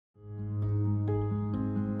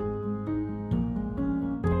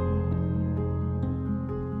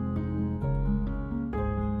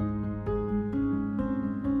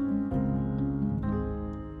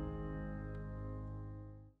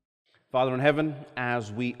Father in heaven,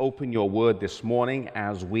 as we open your word this morning,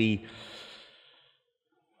 as we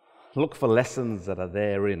look for lessons that are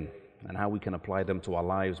therein and how we can apply them to our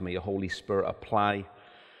lives, may your Holy Spirit apply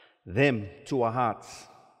them to our hearts.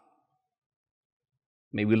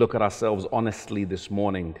 May we look at ourselves honestly this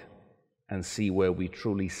morning and see where we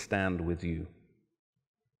truly stand with you.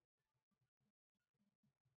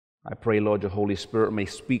 I pray, Lord, your Holy Spirit may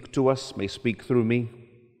speak to us, may speak through me,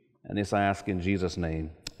 and this I ask in Jesus'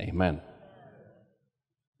 name. Amen.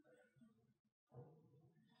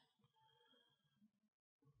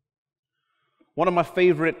 One of my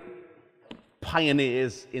favorite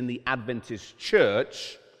pioneers in the Adventist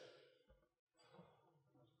church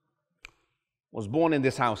was born in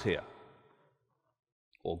this house here,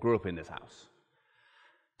 or grew up in this house.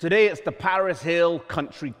 Today it's the Paris Hill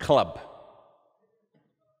Country Club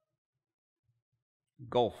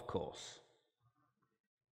golf course.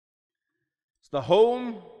 It's the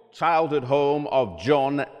childhood home of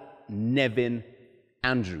John Nevin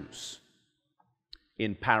Andrews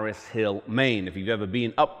in Paris Hill, Maine. If you've ever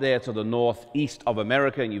been up there to the northeast of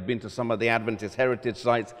America and you've been to some of the Adventist heritage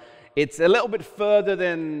sites, it's a little bit further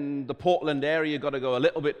than the Portland area. You've got to go a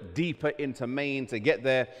little bit deeper into Maine to get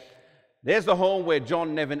there. There's the home where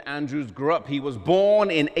John Nevin Andrews grew up. He was born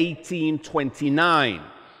in 1829.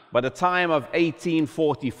 By the time of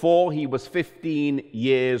 1844, he was 15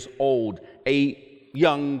 years old, a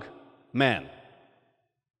young man.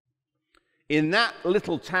 In that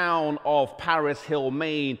little town of Paris Hill,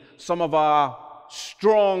 Maine, some of our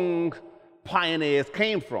strong pioneers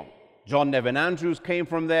came from. John Nevin Andrews came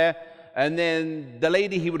from there, and then the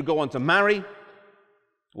lady he would go on to marry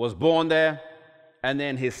was born there, and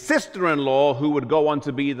then his sister-in-law, who would go on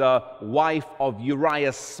to be the wife of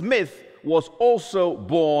Uriah Smith, was also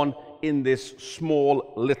born in this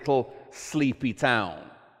small, little, sleepy town.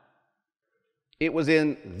 It was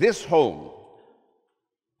in this home,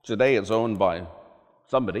 today it's owned by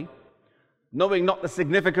somebody, knowing not the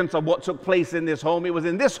significance of what took place in this home, it was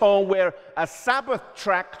in this home where a Sabbath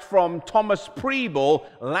tract from Thomas Preble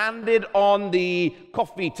landed on the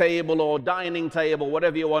coffee table or dining table,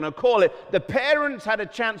 whatever you want to call it. The parents had a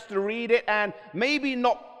chance to read it, and maybe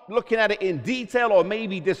not looking at it in detail or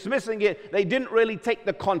maybe dismissing it, they didn't really take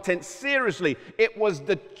the content seriously. It was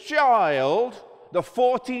the child, the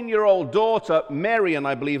 14-year-old daughter, Marian,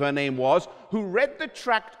 I believe her name was, who read the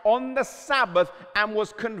tract on the Sabbath and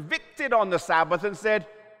was convicted on the Sabbath and said,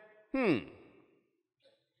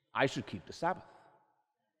 I should keep the Sabbath.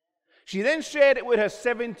 She then shared it with her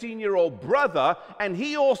 17-year-old brother, and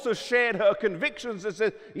he also shared her convictions and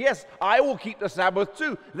said, yes, I will keep the Sabbath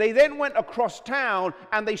too. They then went across town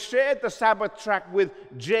and they shared the Sabbath tract with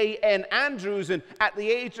J.N. Andrews, and at the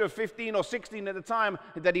age of 15 or 16 at the time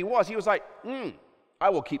that he was like, I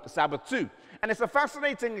will keep the Sabbath too. And it's a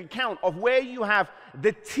fascinating account of where you have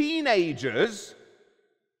the teenagers,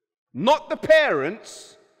 not the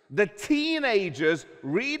parents, the teenagers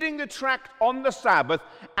reading the tract on the Sabbath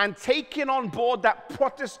and taking on board that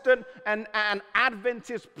Protestant and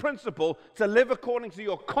Adventist principle to live according to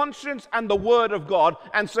your conscience and the Word of God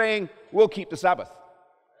and saying, we'll keep the Sabbath.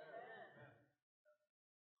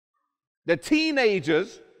 The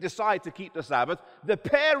teenagers decide to keep the Sabbath. The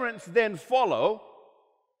parents then follow.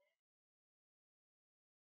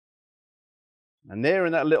 And there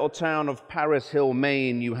in that little town of Paris Hill,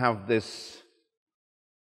 Maine, you have this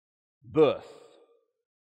birth,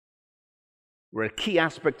 where a key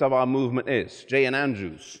aspect of our movement is. J.N.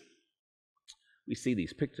 Andrews, we see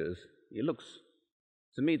these pictures, he looks,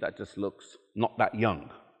 to me that just looks not that young.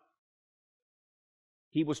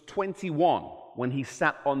 He was 21 when he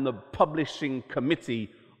sat on the publishing committee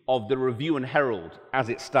of the Review and Herald as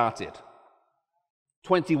it started.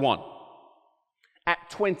 21. At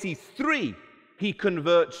 23, he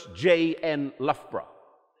converts J.N. Loughborough.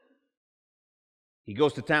 He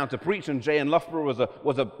goes to town to preach, and J.N. Loughborough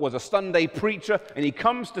was a Sunday preacher, and he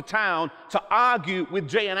comes to town to argue with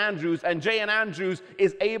J.N. Andrews, and J.N. Andrews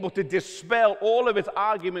is able to dispel all of his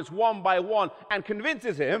arguments one by one and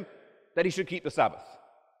convinces him that he should keep the Sabbath.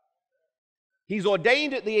 He's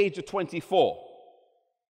ordained at the age of 24.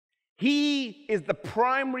 He is the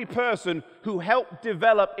primary person who helped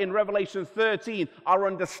develop in Revelation 13 our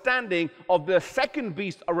understanding of the second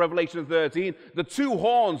beast of Revelation 13, the two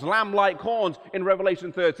horns, lamb-like horns in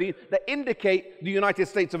Revelation 13 that indicate the United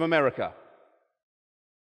States of America.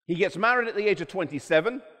 He gets married at the age of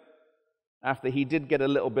 27, after he did get a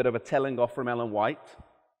little bit of a telling off from Ellen White.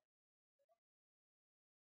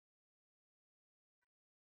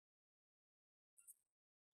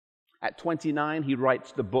 At 29, he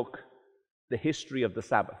writes the book, The History of the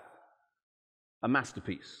Sabbath, a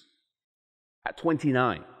masterpiece. At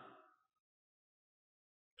 29.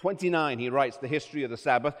 29, he writes the history of the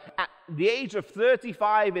Sabbath. At the age of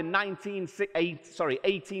 35 in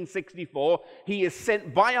 1864, he is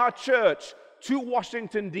sent by our church to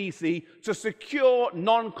Washington, D.C. to secure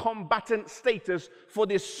non-combatant status for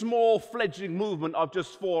this small fledgling movement of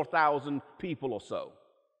just 4,000 people or so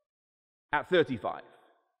at 35.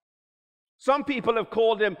 Some people have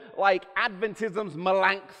called him like Adventism's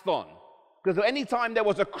Melanchthon, because anytime there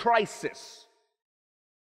was a crisis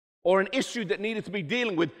or an issue that needed to be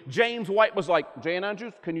dealing with, James White was like, J.N.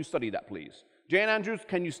 Andrews, can you study that, please? J.N. Andrews,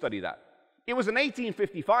 can you study that? It was in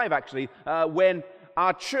 1855, actually, when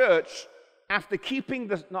our church, after keeping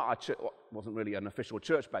the, not our church, well, it wasn't really an official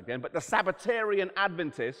church back then, but the Sabbatarian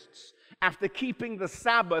Adventists, after keeping the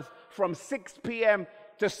Sabbath from 6 p.m.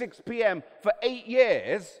 to 6 p.m. for 8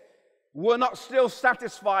 years, were not still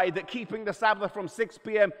satisfied that keeping the Sabbath from 6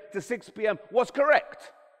 p.m. to 6 p.m. was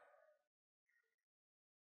correct.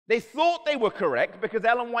 They thought they were correct because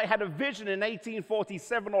Ellen White had a vision in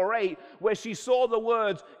 1847 or 8 where she saw the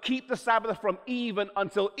words, keep the Sabbath from even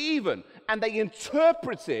until even. And they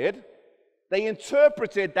interpreted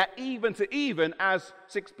that even to even as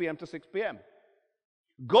 6 p.m. to 6 p.m.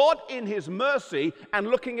 God, in his mercy and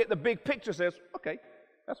looking at the big picture, says, okay,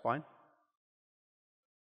 that's fine.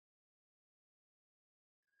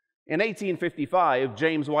 In 1855,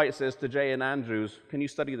 James White says to J.N. Andrews, can you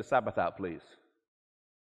study the Sabbath out, please?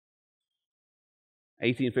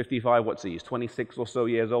 1855, what's he? He's 26 or so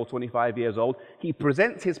years old, 25 years old. He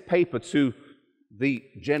presents his paper to the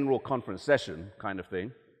general conference session kind of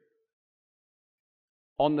thing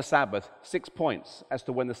on the Sabbath, 6 points as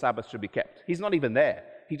to when the Sabbath should be kept. He's not even there.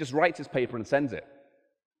 He just writes his paper and sends it.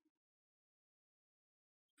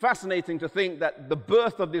 Fascinating to think that the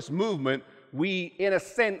birth of this movement, we, in a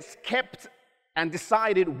sense, kept and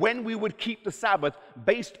decided when we would keep the Sabbath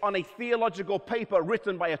based on a theological paper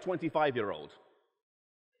written by a 25-year-old.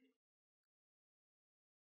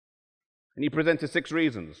 And he presented 6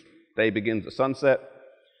 reasons. Day begins at sunset,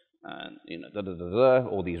 and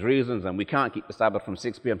all these reasons, and we can't keep the Sabbath from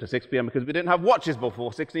 6 p.m. to 6 p.m. because we didn't have watches before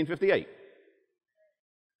 1658.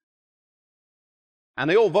 And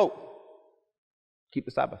they all vote, keep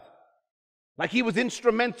the Sabbath. Like he was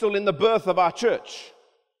instrumental in the birth of our church.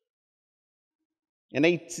 At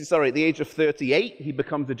the age of 38, he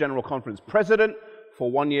becomes the General Conference president. For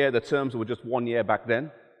 1 year, the terms were just 1 year back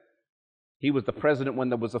then. He was the president when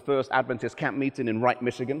there was the first Adventist camp meeting in Wright,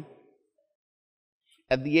 Michigan.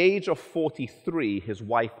 At the age of 43, his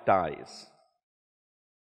wife dies.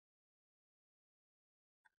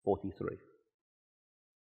 43.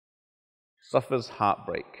 Suffers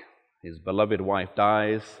heartbreak. His beloved wife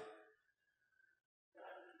dies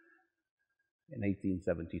in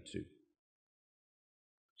 1872.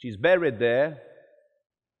 She's buried there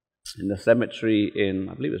in the cemetery in,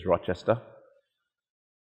 I believe it's Rochester.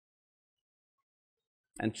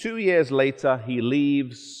 And 2 years later, he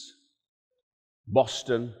leaves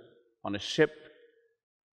Boston on a ship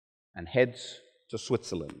and heads to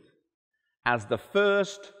Switzerland as the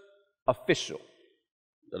first official,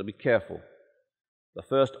 gotta be careful, the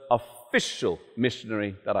first official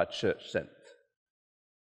missionary that our church sent.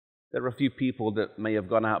 There are a few people that may have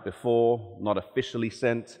gone out before, not officially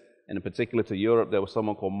sent, and in particular to Europe. There was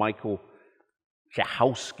someone called Michael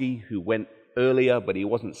Chahowski who went earlier, but he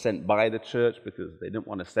wasn't sent by the church because they didn't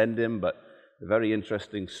want to send him. But a very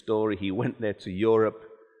interesting story. He went there to Europe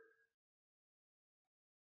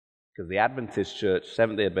because the Adventist church,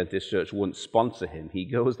 Seventh-day Adventist church, wouldn't sponsor him. He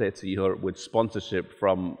goes there to Europe with sponsorship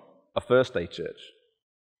from a First-day church.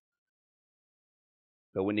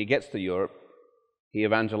 But when he gets to Europe, he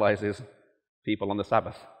evangelizes people on the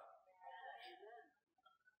Sabbath.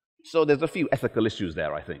 So there's a few ethical issues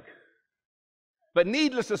there, I think. But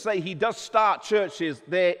needless to say, he does start churches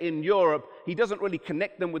there in Europe. He doesn't really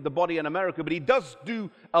connect them with the body in America, but he does do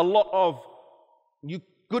a lot of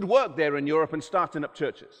good work there in Europe and starting up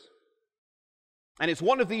churches. And it's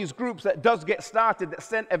one of these groups that does get started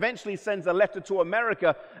that eventually sends a letter to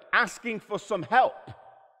America asking for some help.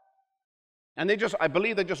 And I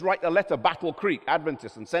believe they just write a letter, Battle Creek,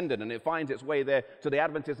 Adventist, and send it, and it finds its way there to the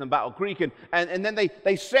Adventists in Battle Creek. And then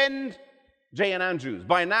they send J.N. Andrews.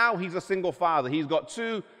 By now, he's a single father. He's got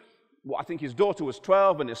I think his daughter was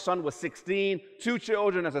 12 and his son was 16, 2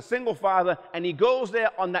 children as a single father, and he goes there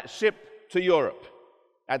on that ship to Europe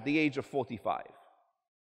at the age of 45.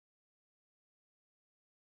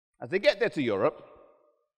 As they get there to Europe,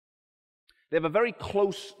 they have a very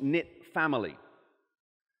close-knit family.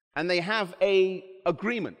 And they have an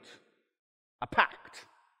agreement, a pact,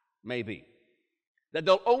 maybe, that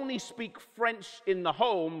they'll only speak French in the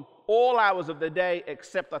home all hours of the day,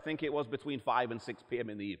 except I think it was between 5 and 6 p.m.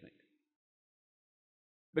 in the evening.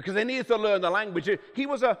 because they needed to learn the language. He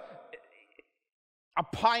was a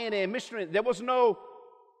pioneer missionary. There was no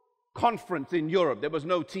conference in Europe. There was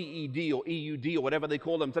no TED or EUD or whatever they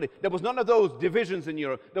call them today. There was none of those divisions in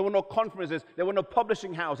Europe. There were no conferences. There were no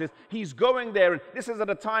publishing houses. He's going there, and this is at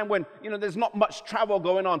a time when, there's not much travel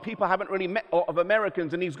going on. People haven't really met a lot of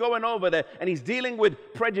Americans, and he's going over there, and he's dealing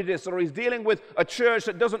with prejudice, or he's dealing with a church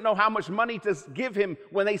that doesn't know how much money to give him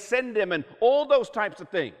when they send him, and all those types of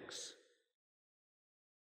things.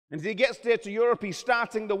 And as he gets there to Europe, he's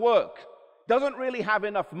starting the work. Doesn't really have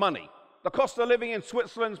enough money. The cost of living in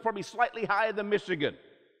Switzerland is probably slightly higher than Michigan.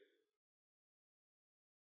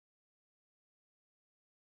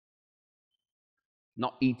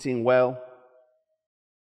 Not eating well.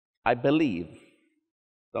 I believe,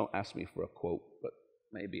 don't ask me for a quote, but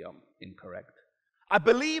maybe I'm incorrect. I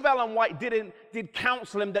believe Ellen White did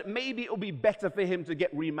counsel him that maybe it would be better for him to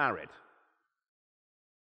get remarried.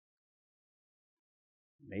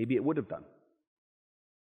 Maybe it would have done.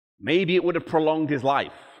 Maybe it would have prolonged his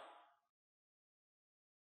life.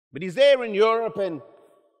 But he's there in Europe, and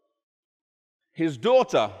his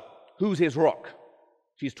daughter, who's his rock,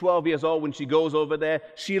 she's 12 years old when she goes over there.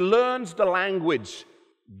 She learns the language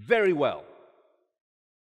very well.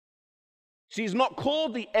 She's not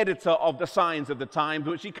called the editor of the Signs of the Times,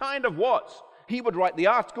 but she kind of was. He would write the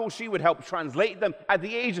articles, she would help translate them. At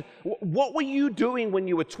the age, what were you doing when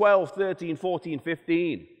you were 12, 13, 14,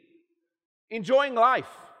 15? Enjoying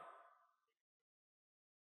life.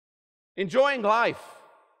 Enjoying life.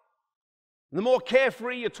 The more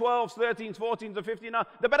carefree your 12s, 13s, 14s, or 15s are,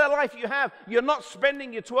 the better life you have. You're not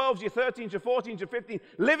spending your 12s, your 13s, your 14s, your 15s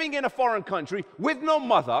living in a foreign country with no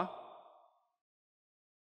mother,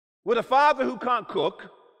 with a father who can't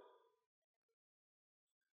cook,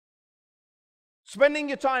 spending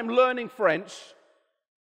your time learning French,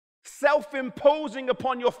 self-imposing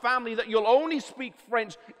upon your family that you'll only speak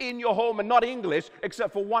French in your home and not English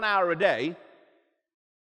except for 1 hour a day,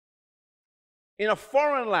 in a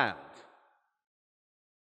foreign land.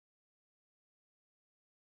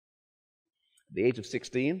 At the age of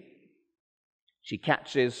 16, she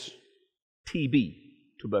catches TB,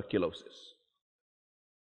 tuberculosis.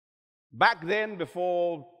 Back then,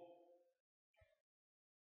 before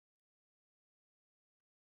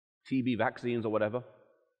TB vaccines or whatever,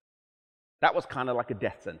 that was kind of like a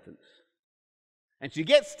death sentence. And she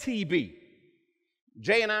gets TB.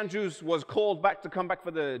 Jay and Andrews was called back to come back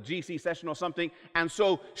for the GC session or something, and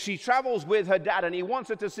so she travels with her dad, and he wants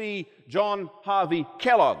her to see John Harvey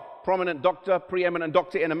Kellogg, prominent doctor, preeminent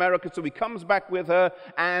doctor in America. So he comes back with her,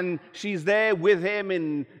 and she's there with him,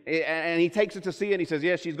 and he takes her to see her, and he says,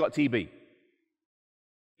 yes, she's got TB.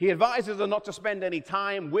 He advises her not to spend any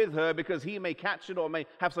time with her because he may catch it or may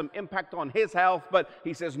have some impact on his health. But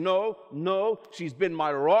he says, no, she's been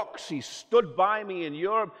my rock. She stood by me in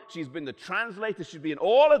Europe. She's been the translator. She's been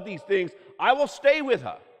all of these things. I will stay with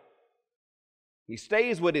her. He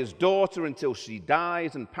stays with his daughter until she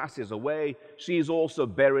dies and passes away. She's also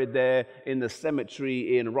buried there in the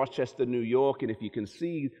cemetery in Rochester, New York. And if you can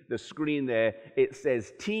see the screen there, it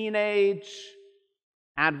says Teenage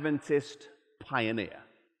Adventist Pioneer.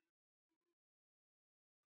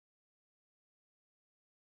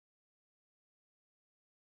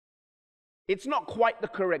 It's not quite the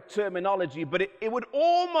correct terminology, but it would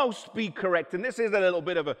almost be correct, and this is a little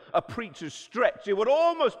bit of a preacher's stretch. It would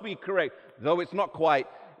almost be correct, though it's not quite,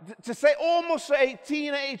 to say almost say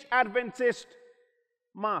teenage Adventist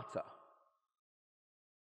martyr.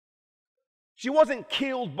 She wasn't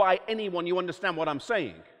killed by anyone, you understand what I'm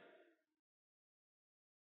saying?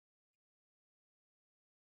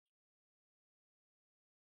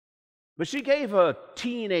 But she gave her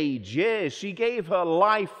teenage years, she gave her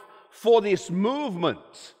life for this movement.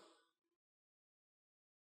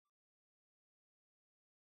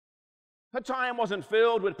 Her time wasn't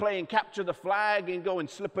filled with playing capture the flag and going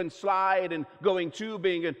slip and slide and going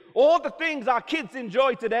tubing and all the things our kids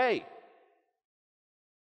enjoy today.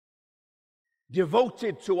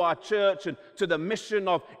 Devoted to our church and to the mission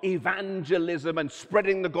of evangelism and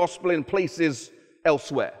spreading the gospel in places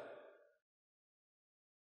elsewhere.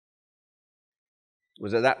 It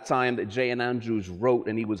was at that time that Jay and Andrews wrote,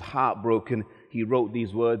 and he was heartbroken. He wrote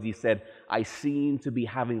these words. He said, I seem to be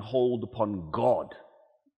having hold upon God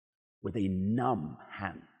with a numb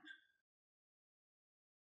hand.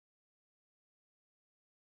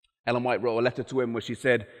 Ellen White wrote a letter to him where she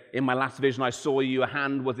said, in my last vision I saw you, your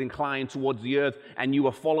hand was inclined towards the earth, and you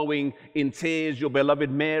were following in tears your beloved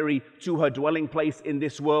Mary to her dwelling place in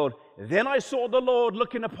this world. Then I saw the Lord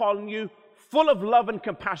looking upon you, full of love and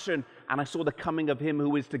compassion, and I saw the coming of him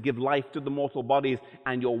who is to give life to the mortal bodies,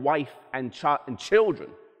 and your wife and children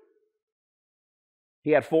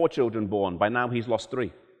He had 4 children born. By now, he's lost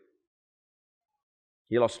 3.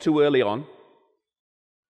 He lost 2 early on.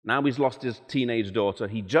 Now he's lost his teenage daughter.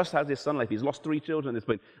 He just has his son left. He's lost 3 children at this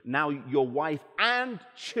point. Now your wife and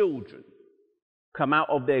children come out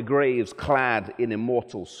of their graves clad in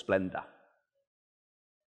immortal splendor.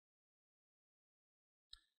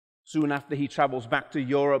 Soon after, he travels back to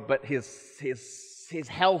Europe, but his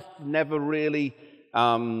health never really,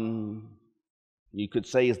 you could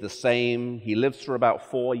say, is the same. He lives for about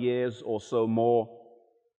 4 years or so more.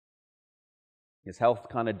 His health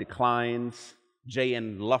kind of declines.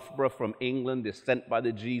 J.N. Loughborough from England is sent by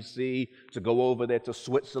the GC to go over there to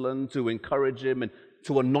Switzerland to encourage him and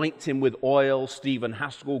to anoint him with oil. Stephen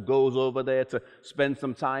Haskell goes over there to spend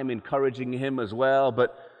some time encouraging him as well.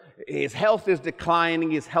 But his health is declining.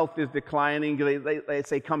 His health is declining. They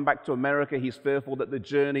say, come back to America. He's fearful that the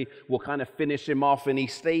journey will kind of finish him off, and he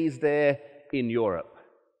stays there in Europe.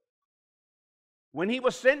 When he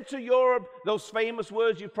was sent to Europe, those famous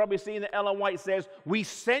words you've probably seen that Ellen White says, "We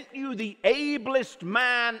sent you the ablest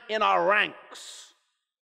man in our ranks."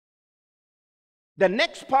 The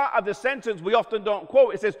next part of the sentence we often don't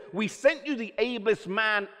quote. It says, "We sent you the ablest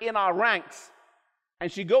man in our ranks."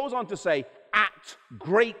 And she goes on to say, "At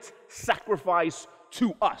great sacrifice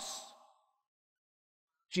to us."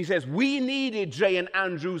 She says, "We needed J.N.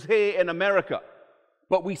 Andrews here in America,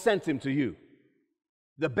 but we sent him to you,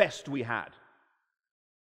 the best we had."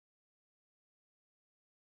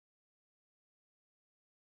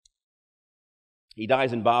 He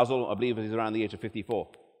dies in Basel, I believe he's around the age of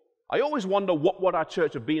 54. I always wonder what would our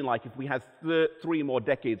church have been like if we had 3 more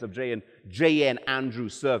decades of J.N.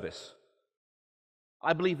 Andrews service.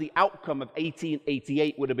 I believe the outcome of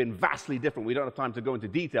 1888 would have been vastly different. We don't have time to go into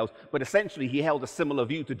details, but essentially he held a similar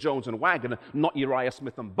view to Jones and Waggoner, not Uriah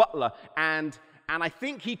Smith and Butler, and I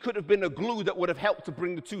think he could have been a glue that would have helped to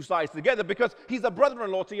bring the 2 sides together, because he's a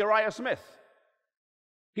brother-in-law to Uriah Smith.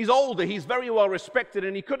 He's older, he's very well respected,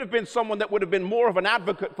 and he could have been someone that would have been more of an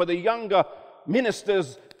advocate for the younger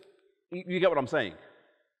ministers. You get what I'm saying?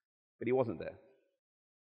 But he wasn't there.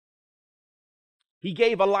 He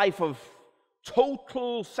gave a life of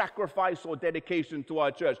total sacrifice or dedication to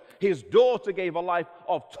our church. His daughter gave a life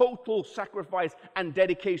of total sacrifice and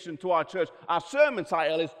dedication to our church. Our sermon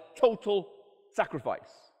title is Total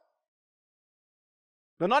Sacrifice.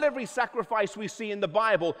 Now, not every sacrifice we see in the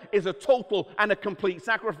Bible is a total and a complete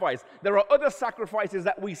sacrifice. There are other sacrifices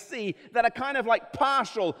that we see that are kind of like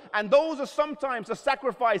partial, and those are sometimes the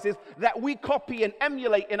sacrifices that we copy and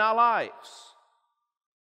emulate in our lives.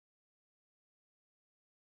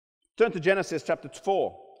 Turn to Genesis chapter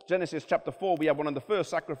 4. Genesis chapter 4, we have one of the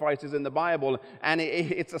first sacrifices in the Bible, and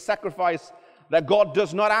it's a sacrifice that God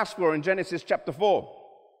does not ask for in Genesis chapter 4.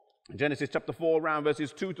 In Genesis chapter 4, around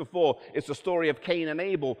verses 2 to 4, it's the story of Cain and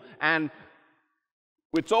Abel. And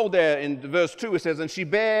we're told there in verse 2, it says, "And she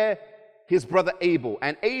bare his brother Abel.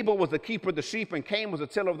 And Abel was the keeper of the sheep, and Cain was the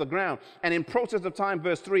tiller of the ground. And in process of time,"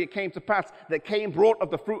 verse 3, "it came to pass that Cain brought of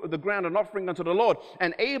the fruit of the ground an offering unto the Lord.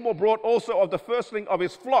 And Abel brought also of the firstling of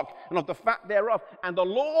his flock, and of the fat thereof. And the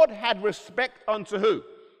Lord had respect unto" who?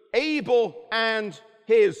 Abel and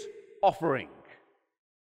his offering.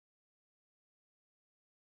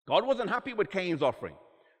 God wasn't happy with Cain's offering.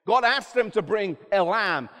 God asked him to bring a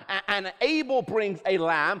lamb, and Abel brings a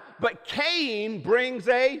lamb, but Cain brings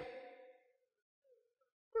a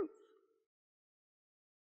fruit.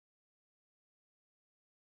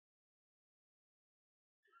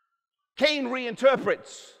 Cain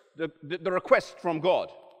reinterprets the request from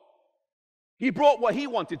God. He brought what he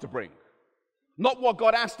wanted to bring, not what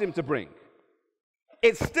God asked him to bring.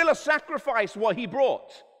 It's still a sacrifice what he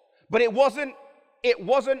brought, but it wasn't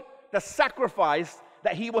the sacrifice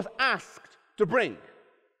that he was asked to bring.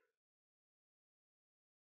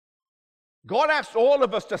 God asks all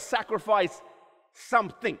of us to sacrifice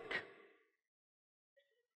something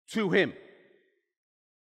to him.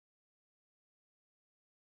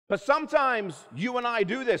 But sometimes you and I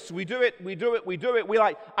do this. We do it. We're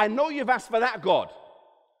like, "I know you've asked for that, God,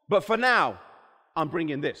 but for now, I'm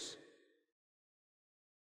bringing this."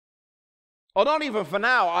 Or not even for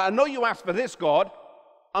now. "I know you asked for this, God.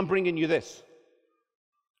 I'm bringing you this."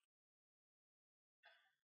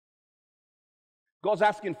 God's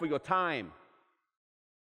asking for your time.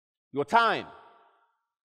 Your time.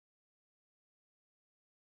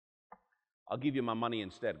 "I'll give you my money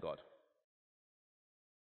instead, God.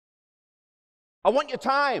 I want your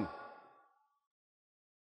time.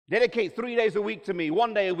 Dedicate 3 days a week to me,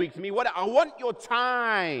 1 day a week to me. I want your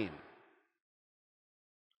time."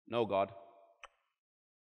 "No, God.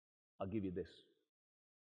 I'll give you this."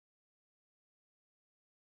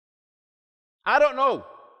 I don't know.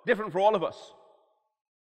 Different for all of us.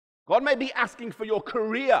 God may be asking for your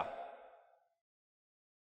career.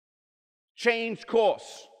 Change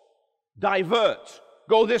course. Divert.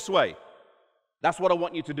 Go this way. That's what I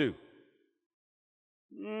want you to do.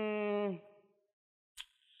 Turn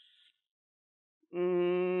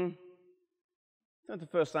to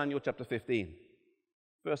 1 Samuel chapter 15.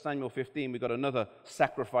 1 Samuel 15, we've got another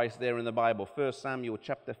sacrifice there in the Bible. 1 Samuel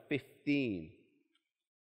chapter 15.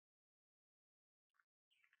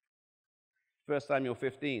 1 Samuel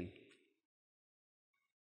 15.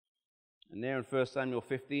 And there in 1 Samuel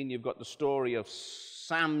 15, you've got the story of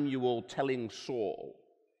Samuel telling Saul.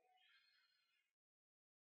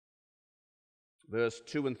 Verse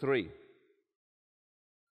 2 and 3.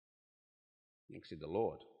 Actually, the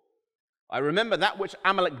Lord. I remember that which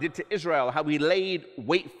Amalek did to Israel, how he laid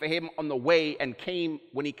wait for him on the way and came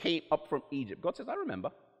when he came up from Egypt. God says, I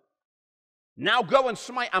remember. Now go and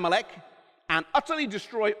smite Amalek and utterly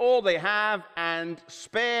destroy all they have and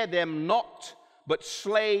spare them not, but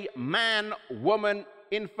slay man, woman,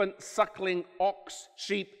 infant, suckling, ox,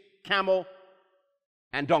 sheep, camel,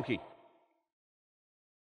 and donkey.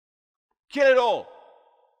 Kill it all,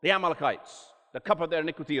 the Amalekites. The cup of their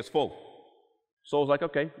iniquity is full. Saul's like,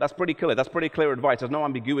 okay, that's pretty clear. That's pretty clear advice. There's no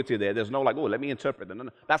ambiguity there. There's no like, oh, let me interpret it. No.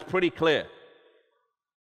 That's pretty clear.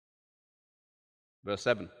 Verse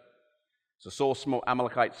 7. So Saul smote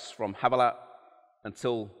Amalekites from Havilah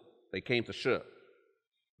until they came to Shur.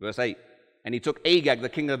 Verse 8. And he took Agag, the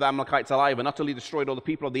king of the Amalekites, alive and utterly destroyed all the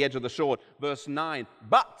people of the edge of the sword. Verse 9.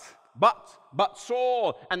 But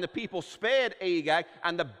Saul and the people spared Agag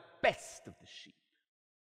and the best of the sheep,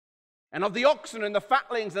 and of the oxen and the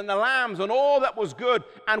fatlings and the lambs and all that was good,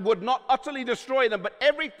 and would not utterly destroy them. But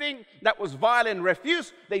everything that was vile and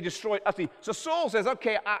refuse, they destroyed utterly. So Saul says,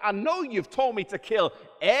 okay, I know you've told me to kill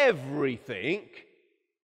everything,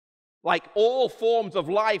 like all forms of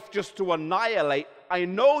life just to annihilate. I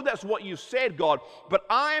know that's what you said, God, but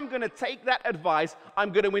I'm going to take that advice,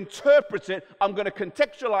 I'm going to interpret it, I'm going to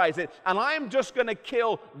contextualize it, and I'm just going to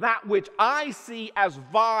kill that which I see as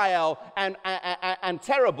vile and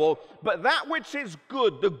terrible, but that which is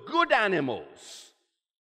good, the good animals.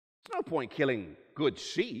 There's no point killing good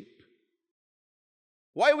sheep.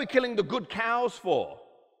 Why are we killing the good cows for?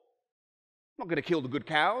 Not going to kill the good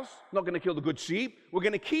cows, not going to kill the good sheep. We're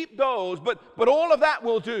going to keep those, but all of that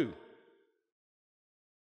will do.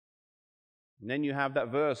 And then you have that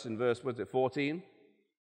verse in verse, was it 14?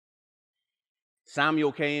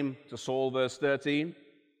 Samuel came to Saul, verse 13.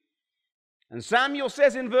 And Samuel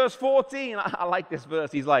says in verse 14, I like this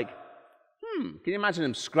verse, he's like, can you imagine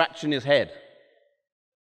him scratching his head?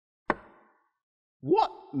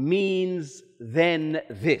 What means then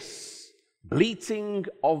this? Bleating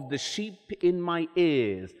of the sheep in my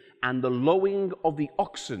ears and the lowing of the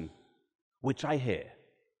oxen which I hear.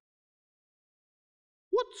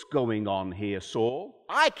 What's going on here, Saul?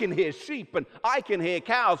 I can hear sheep and I can hear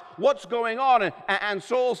cows. What's going on? And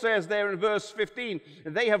Saul says there in verse 15,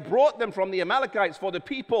 they have brought them from the Amalekites for the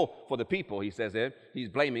people, he says there, he's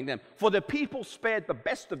blaming them. For the people spared the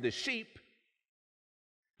best of the sheep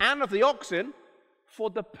and of the oxen for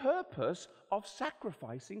the purpose of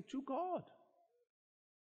sacrificing to God.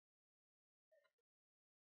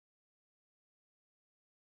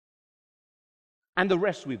 And the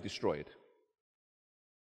rest we've destroyed.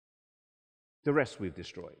 The rest we've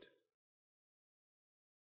destroyed.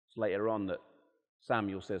 It's later on that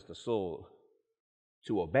Samuel says to Saul,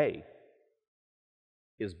 to obey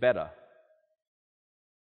is better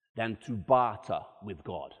than to barter with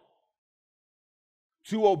God.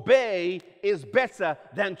 To obey is better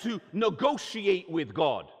than to negotiate with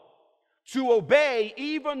God. To obey,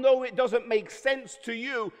 even though it doesn't make sense to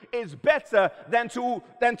you, is better than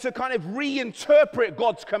to kind of reinterpret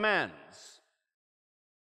God's commands.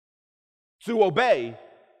 To obey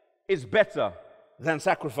is better than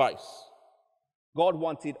sacrifice. God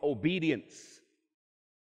wanted obedience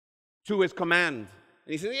to his command.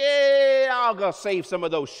 And he said, yeah, I'll go save some of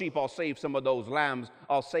those sheep. I'll save some of those lambs.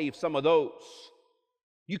 I'll save some of those.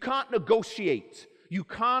 You can't negotiate. You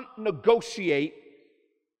can't negotiate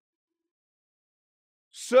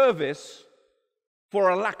service for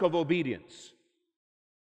a lack of obedience.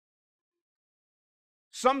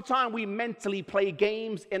 Sometimes we mentally play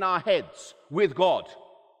games in our heads with God.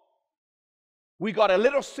 We got a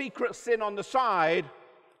little secret sin on the side,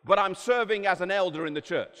 but I'm serving as an elder in the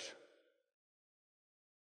church.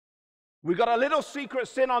 We got a little secret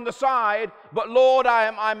sin on the side, but Lord,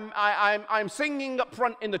 I'm singing up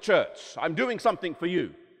front in the church. I'm doing something for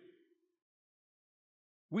you.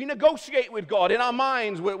 We negotiate with God. In our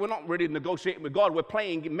minds, we're not really negotiating with God. We're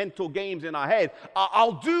playing mental games in our head.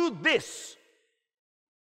 I'll do this.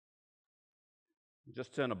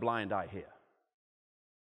 Just turn a blind eye here.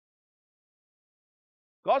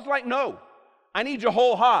 God's like, no, I need your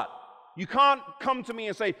whole heart. You can't come to me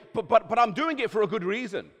and say, but I'm doing it for a good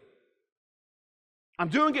reason. I'm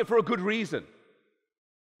doing it for a good reason.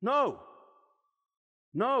 No.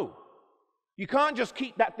 You can't just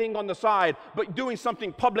keep that thing on the side, but doing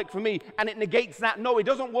something public for me, and it negates that. No, it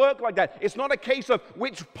doesn't work like that. It's not a case of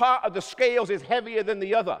which part of the scales is heavier than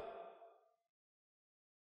the other.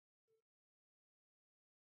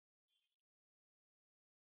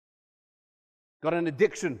 Got an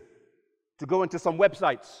addiction to go into some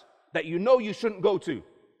websites that you know you shouldn't go to.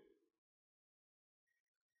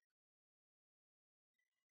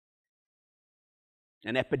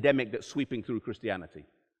 An epidemic that's sweeping through Christianity.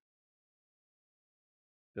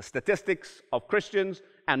 The statistics of Christians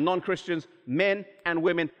and non-Christians, men and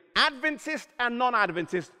women, Adventists and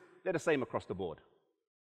non-Adventists, they're the same across the board.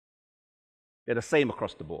 They're the same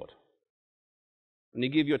across the board. When you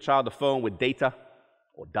give your child a phone with data,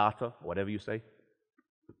 or data, or whatever you say,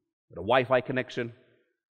 with a Wi-Fi connection,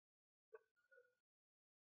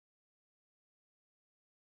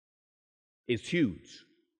 it's huge.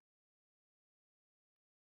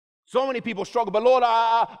 So many people struggle, but Lord,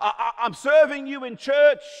 I'm serving you in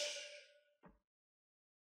church.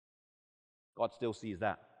 God still sees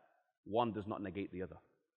that. One does not negate the other.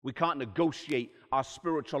 We can't negotiate our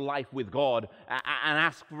spiritual life with God and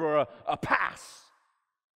ask for a pass.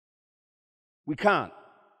 We can't.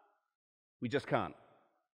 We just can't.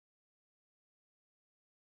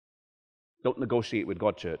 Don't negotiate with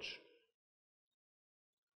God, church.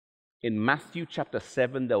 In Matthew chapter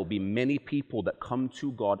 7, there will be many people that come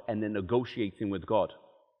to God and they're negotiating with God.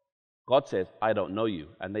 God says, I don't know you.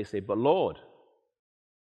 And they say, but Lord,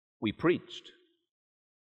 we preached.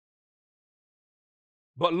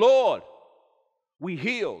 But Lord, we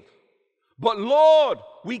healed. But Lord,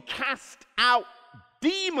 we cast out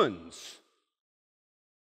demons.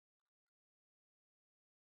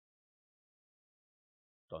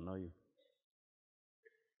 Don't know you.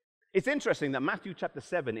 It's interesting that Matthew chapter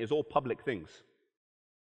 7 is all public things.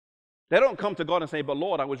 They don't come to God and say, but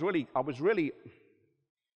Lord, I was really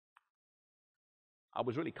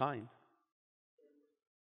kind.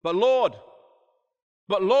 But Lord,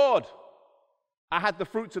 I had the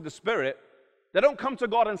fruits of the Spirit. They don't come to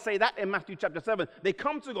God and say that in Matthew chapter 7. They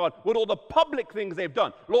come to God with all the public things they've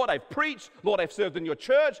done. Lord, I've preached. Lord, I've served in your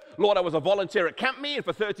church. Lord, I was a volunteer at camp meeting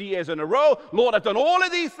for 30 years in a row. Lord, I've done all of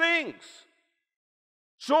these things.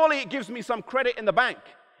 Surely it gives me some credit in the bank.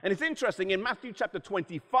 And it's interesting, in Matthew chapter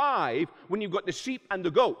 25, when you've got the sheep and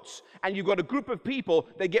the goats, and you've got a group of people,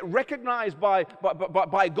 they get recognized by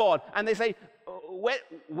God, and they say,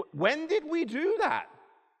 when did we do that?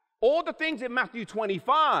 All the things in Matthew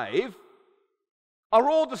 25 are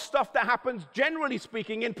all the stuff that happens, generally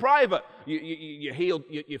speaking, in private. You healed,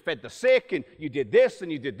 you fed the sick, and you did this,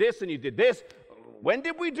 and you did this, and you did this. When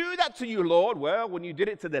did we do that to you, Lord? Well, when you did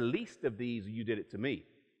it to the least of these, you did it to me.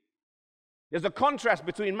 There's a contrast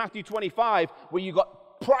between Matthew 25, where you've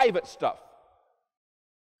got private stuff,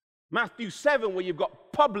 Matthew 7, where you've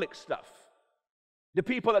got public stuff. The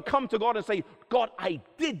people that come to God and say, God, I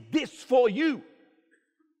did this for you.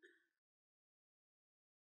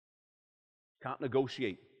 Can't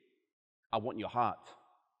negotiate. I want your heart.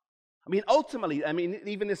 I mean, ultimately,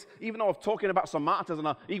 even though I'm talking about some martyrs, and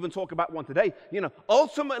I'll even talk about one today,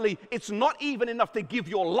 ultimately, it's not even enough to give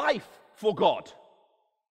your life for God.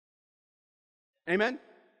 Amen?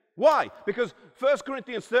 Why? Because 1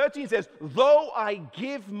 Corinthians 13 says, though I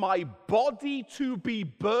give my body to be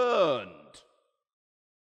burned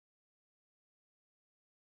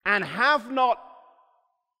and have not,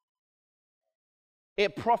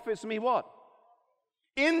 it profits me what?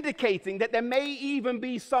 Indicating that there may even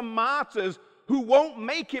be some martyrs who won't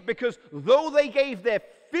make it because though they gave their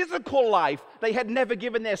physical life, they had never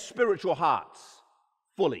given their spiritual hearts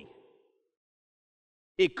fully.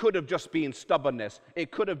 It could have just been stubbornness.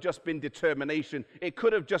 It could have just been determination. It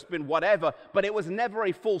could have just been whatever, but it was never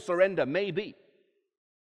a full surrender, maybe.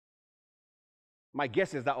 My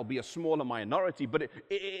guess is that will be a smaller minority, but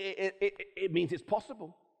it means it's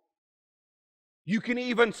possible. You can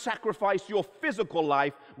even sacrifice your physical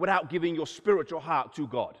life without giving your spiritual heart to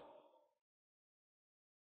God.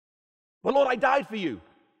 But Lord, I died for you.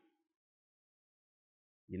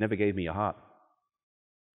 You never gave me your heart.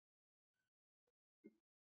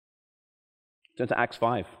 Turn to Acts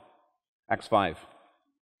 5. Acts 5.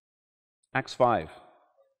 Acts 5.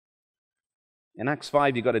 In Acts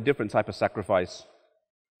 5, you've got a different type of sacrifice.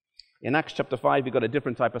 In Acts chapter 5, you've got a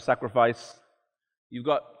different type of sacrifice. You've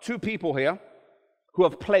got two people here who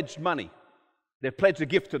have pledged money. They've pledged a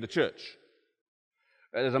gift to the church.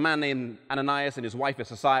 There's a man named Ananias and his wife is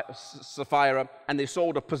Sapphira, and they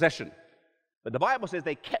sold a possession. But the Bible says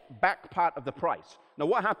they kept back part of the price. Now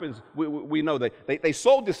what happens, we know they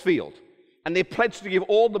sold this field, and they pledged to give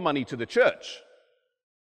all the money to the church,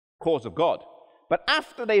 cause of God. But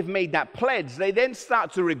after they've made that pledge, they then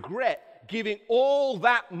start to regret giving all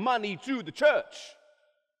that money to the church.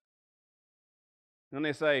 And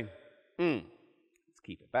they say, let's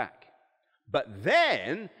keep it back. But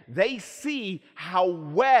then they see how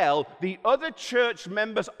well the other church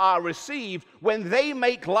members are received when they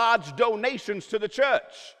make large donations to the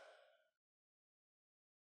church.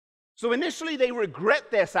 So initially they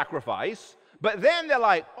regret their sacrifice, but then they're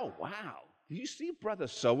like, oh, wow, did you see brother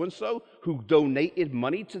so-and-so who donated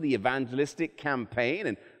money to the evangelistic campaign?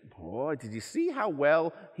 And boy, did you see how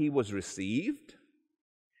well he was received?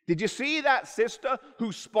 Did you see that sister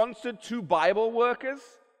who sponsored 2 Bible workers?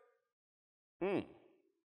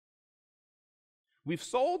 We've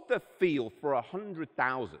sold the field for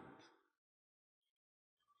 100,000.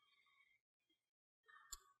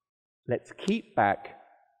 Let's keep back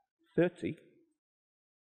 30.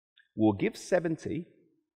 We'll give 70.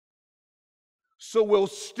 So we'll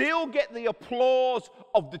still get the applause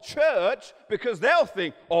of the church because they'll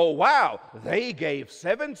think, oh wow, they gave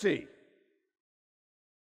 70.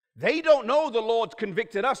 They don't know the Lord's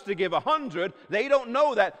convicted us to give 100. They don't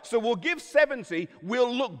know that. So we'll give 70.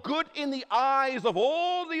 We'll look good in the eyes of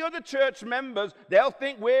all the other church members. They'll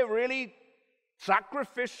think we're really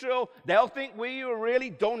sacrificial. They'll think we are really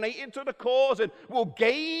donating to the cause, and we'll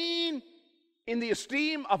gain in the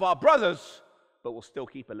esteem of our brothers, but we'll still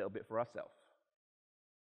keep a little bit for ourselves.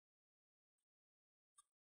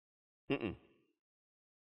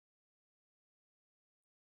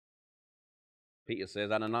 Peter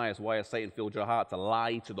says, Ananias, why has Satan filled your heart to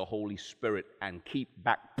lie to the Holy Spirit and keep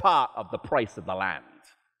back part of the price of the land?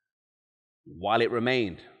 While it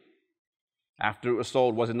remained, after it was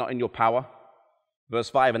sold, was it not in your power? Verse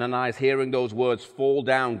 5, and Ananias, hearing those words, fall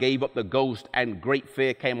down, gave up the ghost, and great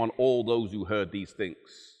fear came on all those who heard these things.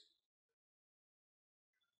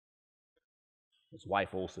 His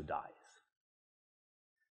wife also dies.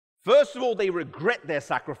 First of all, they regret their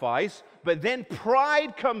sacrifice, but then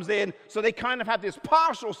pride comes in, so they kind of have this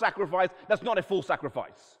partial sacrifice that's not a full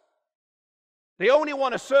sacrifice. They only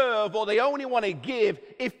want to serve, or they only want to give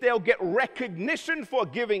if they'll get recognition for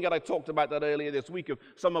giving. And I talked about that earlier this week of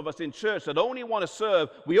some of us in church that only want to serve.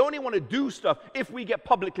 We only want to do stuff if we get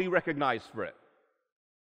publicly recognized for it.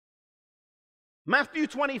 Matthew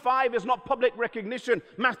 25 is not public recognition.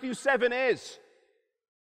 Matthew 7 is.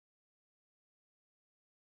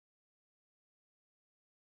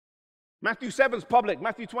 Matthew 7 is public.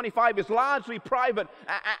 Matthew 25 is largely private.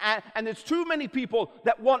 And there's too many people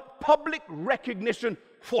that want public recognition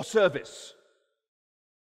for service.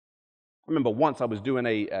 I remember once I was doing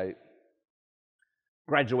a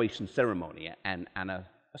graduation ceremony, and a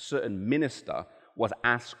certain minister was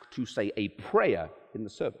asked to say a prayer in the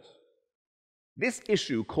service. This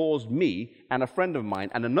issue caused me and a friend of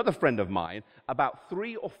mine and another friend of mine about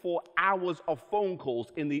 3 or 4 hours of phone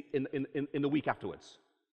calls in the week afterwards.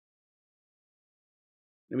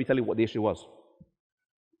 Let me tell you what the issue was.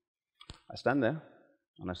 I stand there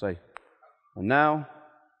and I say, and now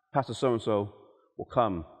Pastor so-and-so will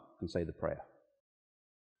come and say the prayer.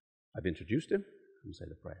 I've introduced him and say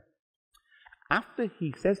the prayer. After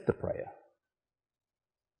he says the prayer,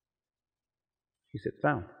 he sits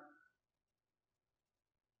down.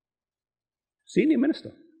 Senior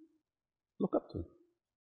minister, look up to him.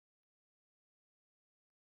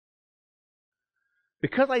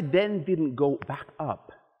 Because I then didn't go back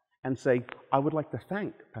up and say, I would like to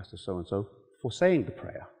thank Pastor so-and-so for saying the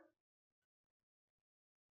prayer.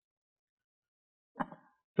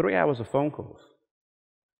 3 hours of phone calls.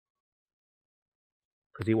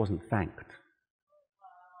 Because he wasn't thanked.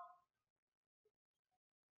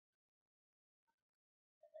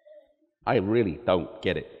 I really don't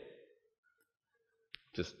get it.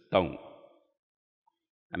 Just don't.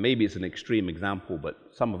 And maybe it's an extreme example, but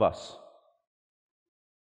some of us,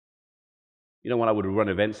 you know, when I would run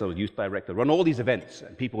events, I was youth director, run all these events,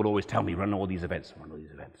 and people would always tell me, run all these events, run all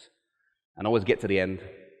these events. And I always get to the end,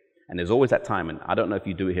 and there's always that time, and I don't know if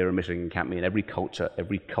you do it here in Michigan Camp Meeting, every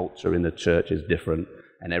culture in the church is different,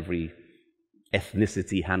 and every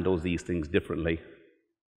ethnicity handles these things differently.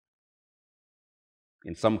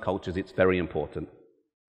 In some cultures, it's very important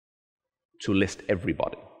to list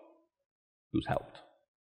everybody who's helped.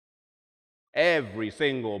 Every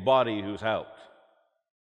single body who's helped.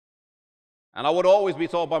 And I would always be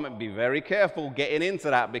told by me, be very careful getting into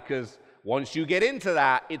that, because once you get into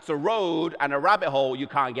that, it's a road and a rabbit hole you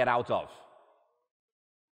can't get out of.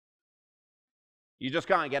 You just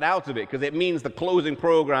can't get out of it because it means the closing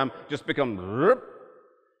program just becomes,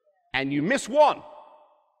 and you miss one.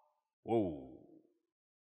 Whoa.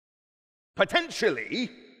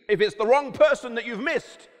 Potentially, if it's the wrong person that you've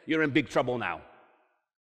missed, you're in big trouble now.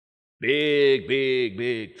 Big, big,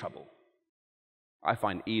 big trouble. I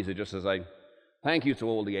find it easy just to say, thank you to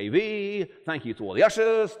all the AV, thank you to all the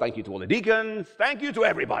ushers, thank you to all the deacons, thank you to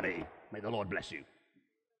everybody. May the Lord bless you.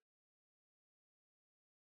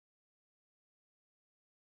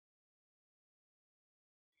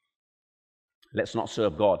 Let's not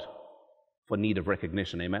serve God for need of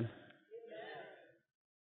recognition, amen?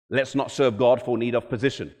 Let's not serve God for need of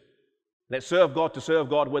position. Let's serve God to serve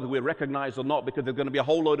God whether we're recognized or not, because there's going to be a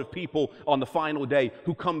whole load of people on the final day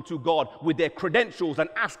who come to God with their credentials and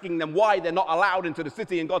asking them why they're not allowed into the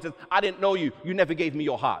city. And God says, I didn't know you. You never gave me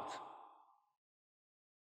your heart.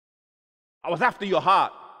 I was after your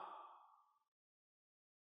heart.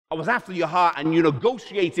 I was after your heart and you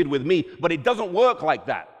negotiated with me, but it doesn't work like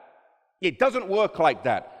that. It doesn't work like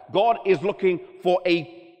that. God is looking for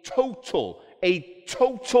a total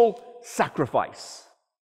sacrifice.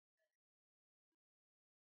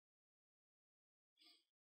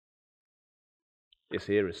 This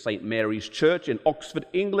here is St. Mary's Church in Oxford,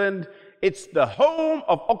 England. It's the home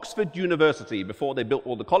of Oxford University before they built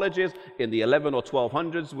all the colleges in the 11 or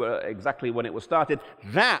 1200s, were exactly when it was started.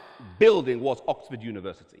 That building was Oxford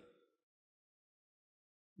University.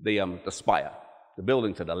 The spire. The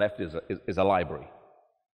building to the left is a library.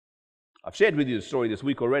 I've shared with you the story this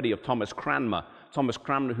week already of Thomas Cranmer. Thomas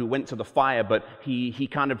Cranmer, who went to the fire, but he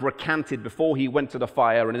kind of recanted before he went to the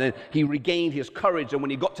fire, and then he regained his courage, and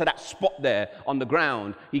when he got to that spot there on the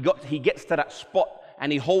ground, he gets to that spot,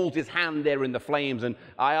 and he holds his hand there in the flames. And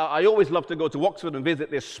I always love to go to Oxford and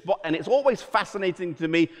visit this spot, and it's always fascinating to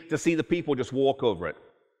me to see the people just walk over it.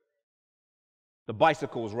 The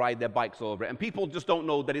bicycles ride their bikes over it, and people just don't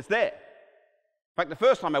know that it's there. In fact, the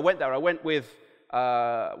first time I went there, I went with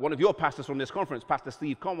one of your pastors from this conference, Pastor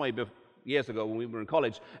Steve Conway, years ago when we were in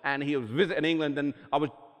college, and he was visiting England, and I was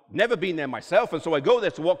never been there myself, and so I go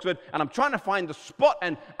there to Oxford, and I'm trying to find the spot,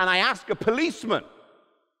 and I ask a policeman,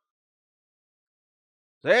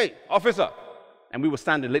 say, hey, officer, and we were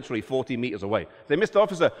standing literally 40 meters away. Say, Mr.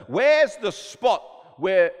 Officer, where's the spot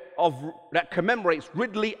that commemorates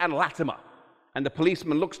Ridley and Latimer? And the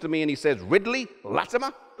policeman looks to me and he says, Ridley,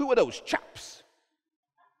 Latimer? Who are those chaps?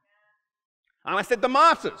 And I said, the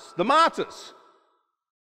martyrs, the martyrs.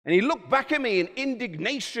 And he looked back at me in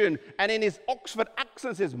indignation, and in his Oxford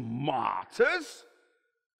accent says, martyrs?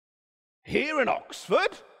 Here in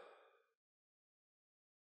Oxford?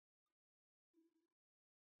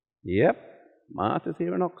 Yep, martyrs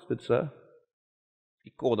here in Oxford, sir. He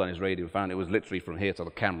called on his radio, found it was literally from here to the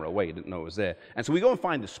camera away. He didn't know it was there. And so we go and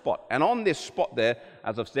find the spot. And on this spot there,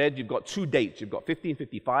 as I've said, you've got two dates. You've got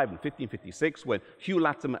 1555 and 1556, when Hugh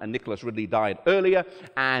Latimer and Nicholas Ridley died earlier,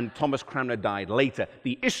 and Thomas Cranmer died later.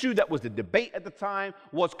 The issue that was the debate at the time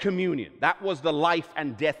was communion. That was the life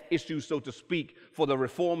and death issue, so to speak, for the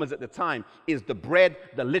reformers at the time. Is the bread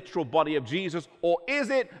the literal body of Jesus, or is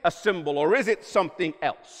it a symbol, or is it something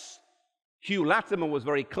else? Hugh Latimer was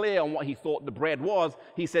very clear on what he thought the bread was.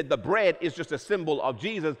 He said the bread is just a symbol of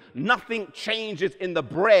Jesus. Nothing changes in the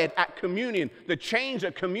bread at communion. The change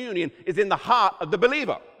at communion is in the heart of the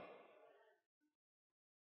believer.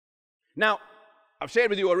 Now, I've shared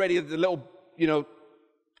with you already the little,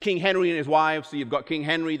 King Henry and his wives. So you've got King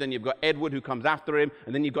Henry, then you've got Edward who comes after him,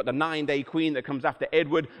 and then you've got the 9-day queen that comes after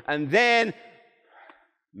Edward, and then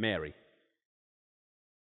Mary,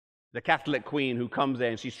 the Catholic queen who comes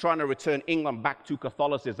there, and she's trying to return England back to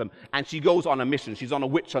Catholicism, and she goes on a mission. She's on a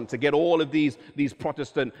witch hunt to get all of these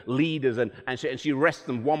Protestant leaders, and she arrests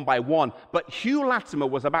them one by one. But Hugh Latimer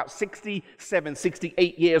was about 67,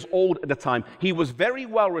 68 years old at the time. He was very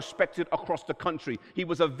well respected across the country. He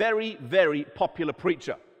was a very, very popular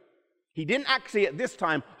preacher. He didn't actually at this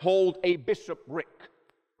time hold a bishopric.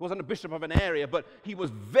 He wasn't a bishop of an area, but he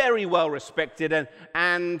was very well respected,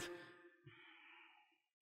 and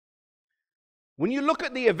when you look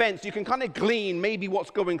at the events, you can kind of glean maybe what's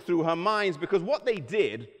going through her minds, because what they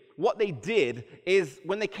did is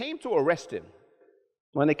when they came to arrest him,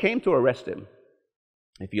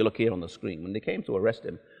 if you look here on the screen, when they came to arrest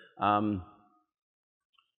him,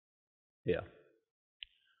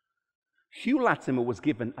 Hugh Latimer was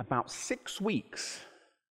given about 6 weeks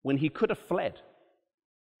when he could have fled,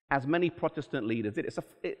 as many Protestant leaders did.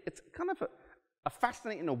 It's kind of a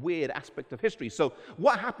fascinating and weird aspect of history. So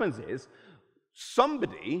what happens is,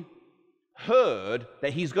 somebody heard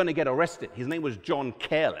that he's going to get arrested. His name was John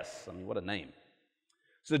Careless. I mean, what a name.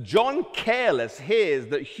 So John Careless hears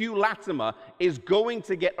that Hugh Latimer is going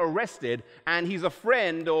to get arrested, and he's a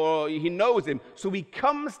friend, or he knows him. So he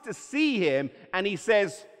comes to see him, and he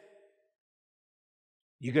says,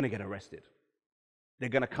 "You're going to get arrested. They're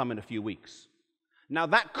going to come in a few weeks." Now,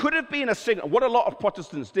 that could have been a signal. What a lot of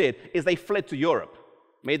Protestants did is they fled to Europe,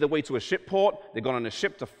 made their way to a ship port. They got on a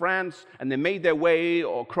ship to France, and they made their way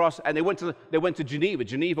across, and they went to Geneva.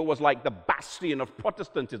 Geneva was like the bastion of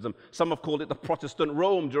Protestantism. Some have called it the Protestant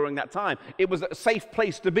Rome during that time. It was a safe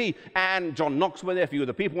place to be, and John Knox went there, a few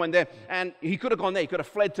other people went there, and he could have gone there. He could have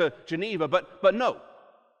fled to Geneva, but no.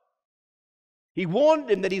 He warned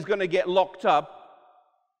him that he's going to get locked up.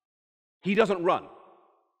 He doesn't run.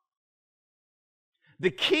 The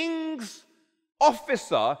king's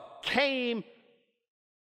officer came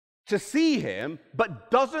to see him, but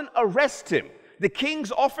doesn't arrest him. The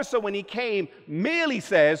king's officer, when he came, merely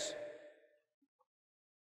says,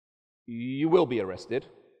 "You will be arrested,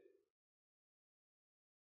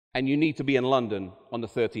 and you need to be in London on the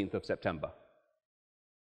 13th of September.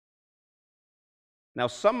 Now,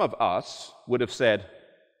 some of us would have said,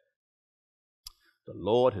 "The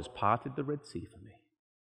Lord has parted the Red Sea for me.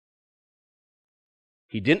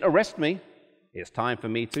 He didn't arrest me. It's time for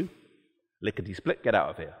me to lickety-split, get out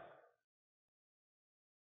of here."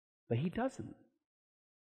 But he doesn't.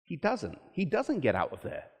 He doesn't. He doesn't get out of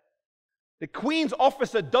there. The Queen's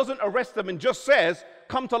officer doesn't arrest him and just says,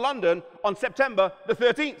 "Come to London on September the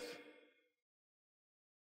 13th.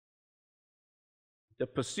 The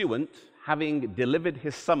pursuant, having delivered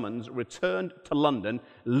his summons, returned to London,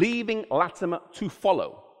 leaving Latimer to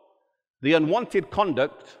follow. The unwanted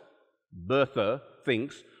conduct, Bertha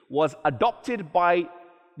thinks, was adopted by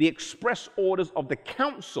the express orders of the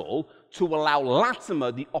council to allow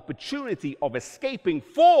Latimer the opportunity of escaping,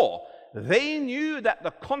 for they knew that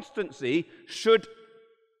the constancy should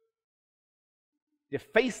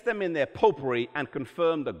deface them in their popery and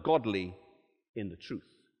confirm the godly in the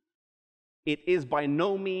truth. It is by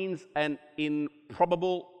no means an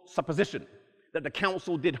improbable supposition that the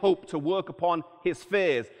council did hope to work upon his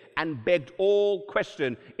fears and begged all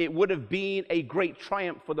question. It would have been a great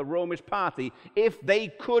triumph for the Romish party if they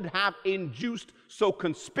could have induced so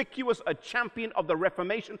conspicuous a champion of the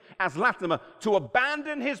Reformation as Latimer to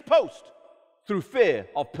abandon his post through fear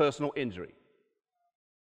of personal injury.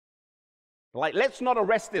 Like, let's not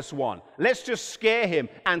arrest this one. Let's just scare him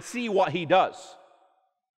and see what he does.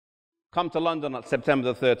 Come to London on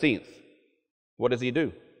September the 13th. What does he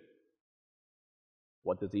do?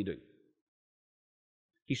 What does he do?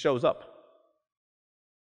 He shows up.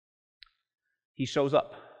 He shows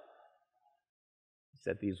up. He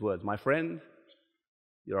said these words, "My friend,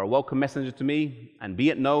 you're a welcome messenger to me, and be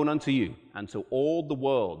it known unto you and to all the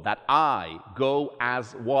world that I go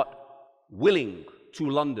as what? Willing to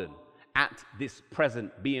London at this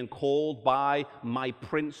present, being called by my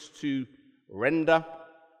prince to render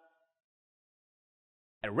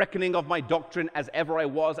a reckoning of my doctrine as ever I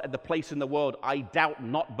was at the place in the world. I doubt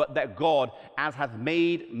not but that God, as hath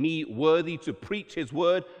made me worthy to preach his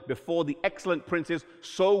word before the excellent princes,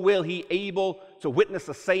 so will he able to witness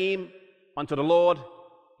the same unto the Lord,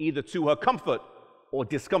 either to her comfort or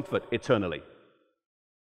discomfort eternally."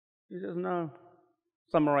 He says, "No,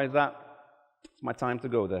 summarize that. It's my time to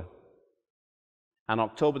go there." And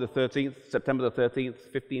September the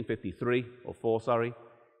 13th, 1553, or 4, sorry,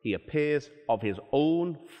 he appears of his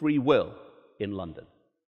own free will in London.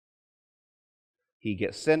 He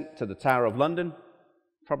gets sent to the Tower of London,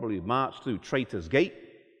 probably marched through Traitor's Gate,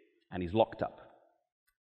 and he's locked up.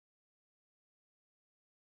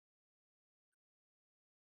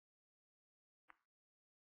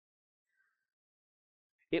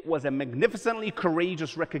 It was a magnificently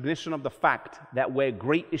courageous recognition of the fact that where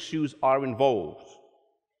great issues are involved,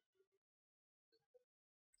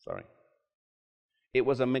 it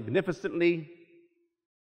was a magnificently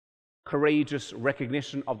courageous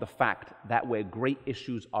recognition of the fact that where great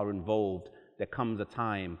issues are involved, there comes a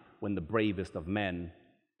time when the bravest of men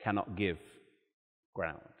cannot give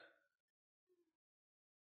ground.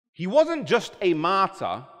 He wasn't just a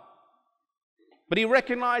martyr, but he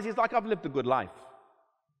recognized, he's like, "I've lived a good life.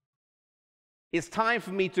 It's time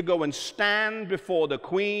for me to go and stand before the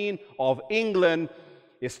Queen of England.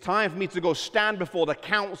 It's time for me to go stand before the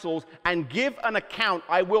councils and give an account.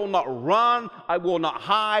 I will not run. I will not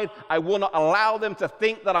hide. I will not allow them to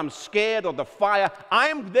think that I'm scared of the fire.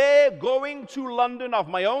 I'm there going to London of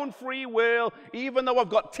my own free will. Even though I've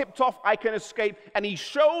got tipped off, I can escape." And he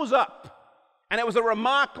shows up. And it was a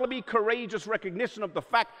remarkably courageous recognition of the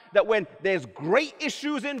fact that when there's great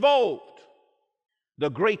issues involved, the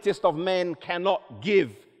greatest of men cannot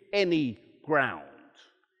give any ground.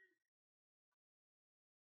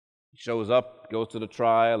 shows up, goes to the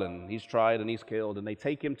trial, and he's tried and he's killed, and they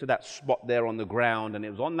take him to that spot there on the ground, and it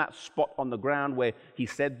was on that spot on the ground where he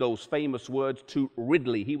said those famous words to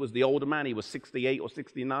Ridley. He was the older man, he was 68 or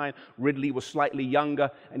 69, Ridley was slightly younger,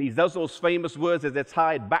 and he does those famous words as they're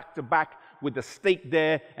tied back to back with the stake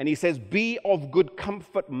there, and he says, "Be of good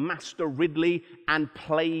comfort, Master Ridley, and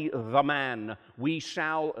play the man. We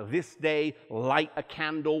shall this day light a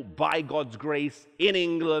candle by God's grace in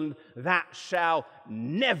England that shall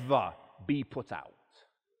never be put out."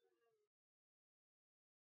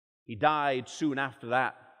 He died soon after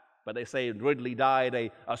that, but they say Ridley died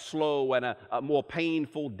a slow and a more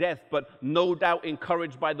painful death, but no doubt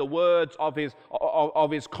encouraged by the words of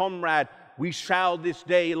his comrade, "We shall this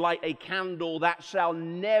day light a candle that shall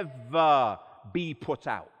never be put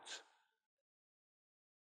out."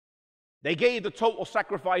 They gave the total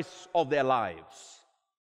sacrifice of their lives.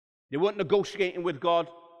 They weren't negotiating with God.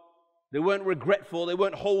 They weren't regretful. They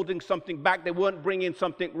weren't holding something back. They weren't bringing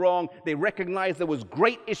something wrong. They recognized there was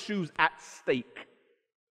great issues at stake.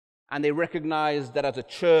 And they recognized that as a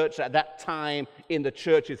church at that time in the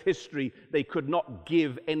church's history, they could not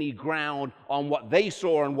give any ground on what they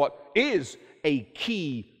saw and what is a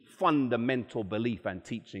key fundamental belief and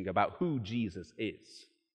teaching about who Jesus is.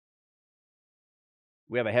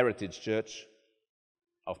 We have a heritage, church,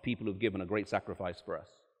 of people who've given a great sacrifice for us.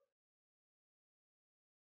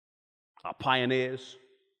 Our pioneers,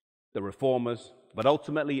 the reformers, but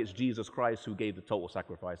ultimately it's Jesus Christ who gave the total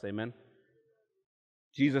sacrifice. Amen?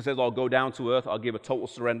 Jesus says, "I'll go down to earth, I'll give a total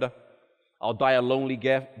surrender. I'll die a lonely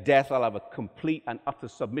death, I'll have a complete and utter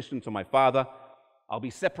submission to my Father. I'll be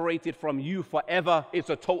separated from you forever." It's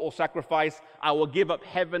a total sacrifice. I will give up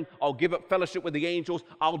heaven, I'll give up fellowship with the angels,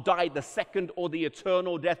 I'll die the second or the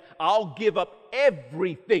eternal death. I'll give up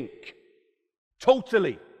everything,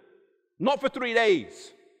 totally. Not for 3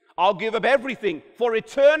 days. I'll give up everything for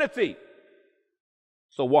eternity.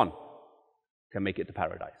 So one can make it to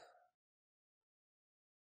paradise.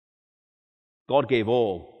 God gave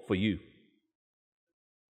all for you.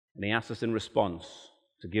 And he asks us in response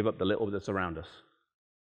to give up the little that's around us.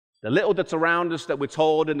 The little that's around us that we're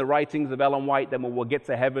told in the writings of Ellen White, that when we'll get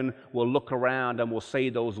to heaven, we'll look around and we'll say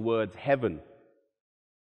those words, "Heaven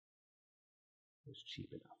was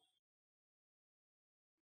cheap enough."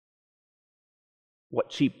 What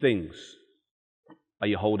cheap things are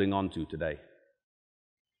you holding on to today?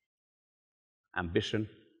 Ambition,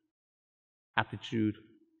 attitude,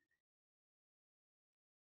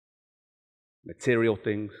 material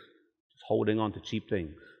things, just holding on to cheap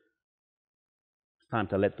things. It's time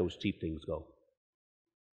to let those cheap things go.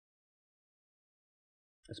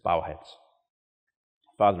 Let's bow our heads.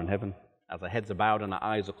 Father in heaven, as our heads are bowed and our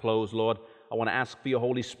eyes are closed, Lord, I want to ask for your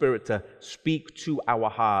Holy Spirit to speak to our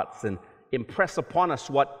hearts and impress upon us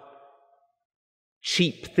what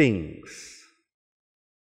cheap things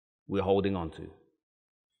we're holding on to.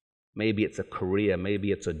 Maybe it's a career,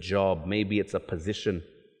 maybe it's a job, maybe it's a position,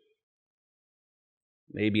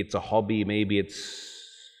 maybe it's a hobby, maybe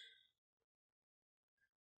it's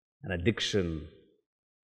an addiction,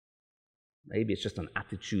 maybe it's just an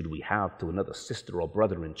attitude we have to another sister or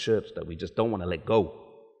brother in church that we just don't want to let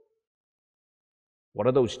go. What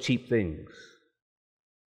are those cheap things?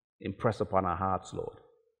 Impress upon our hearts, Lord.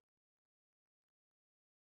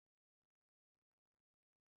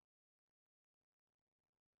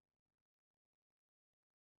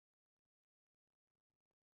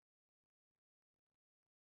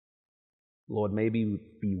 Lord, may we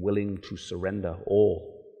be willing to surrender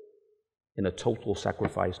all in a total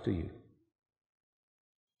sacrifice to you.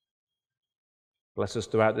 Bless us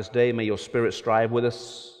throughout this day. May your Spirit strive with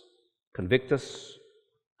us, convict us,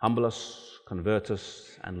 humble us, convert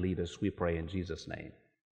us, and lead us. We pray in Jesus' name.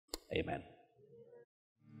 Amen.